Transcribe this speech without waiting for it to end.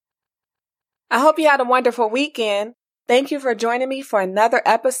I hope you had a wonderful weekend. Thank you for joining me for another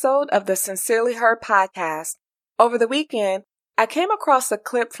episode of the Sincerely Her podcast. Over the weekend, I came across a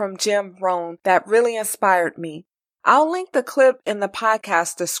clip from Jim Rohn that really inspired me. I'll link the clip in the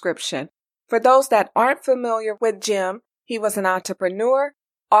podcast description. For those that aren't familiar with Jim, he was an entrepreneur,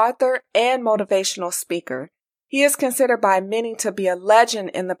 author, and motivational speaker. He is considered by many to be a legend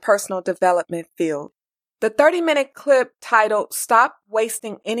in the personal development field. The 30-minute clip titled "Stop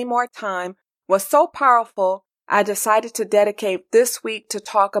Wasting Any More Time" was so powerful, I decided to dedicate this week to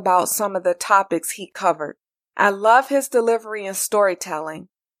talk about some of the topics he covered. I love his delivery and storytelling.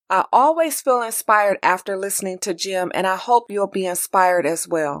 I always feel inspired after listening to Jim, and I hope you'll be inspired as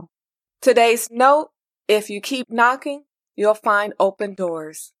well. Today's note: if you keep knocking, you'll find open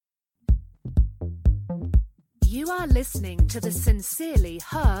doors. You are listening to the Sincerely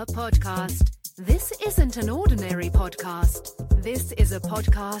Her podcast. This isn't an ordinary podcast. This is a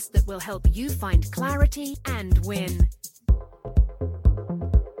podcast that will help you find clarity and win.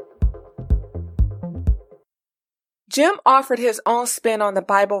 Jim offered his own spin on the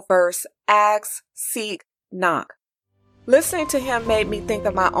Bible verse, ask, seek, knock. Listening to him made me think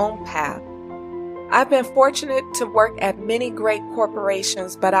of my own path. I've been fortunate to work at many great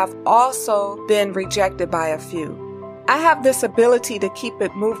corporations, but I've also been rejected by a few. I have this ability to keep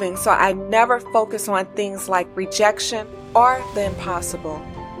it moving, so I never focus on things like rejection or the impossible.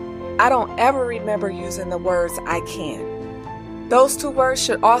 I don't ever remember using the words "I can." Those two words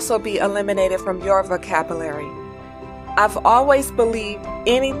should also be eliminated from your vocabulary. I've always believed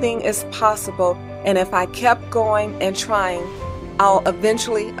anything is possible, and if I kept going and trying, I'll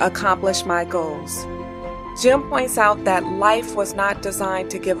eventually accomplish my goals. Jim points out that life was not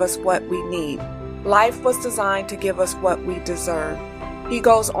designed to give us what we need. Life was designed to give us what we deserve. He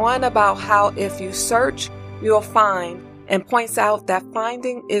goes on about how if you search, you'll find, and points out that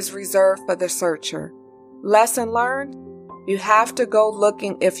finding is reserved for the searcher. Lesson learned: you have to go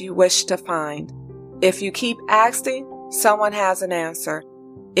looking if you wish to find. If you keep asking, someone has an answer.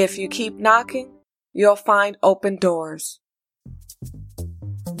 If you keep knocking, you'll find open doors.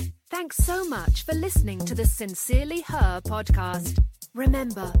 Thanks so much for listening to the Sincerely Her podcast.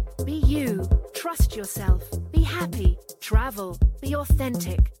 Remember, be you, trust yourself, be happy, travel, be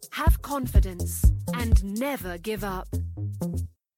authentic, have confidence, and never give up.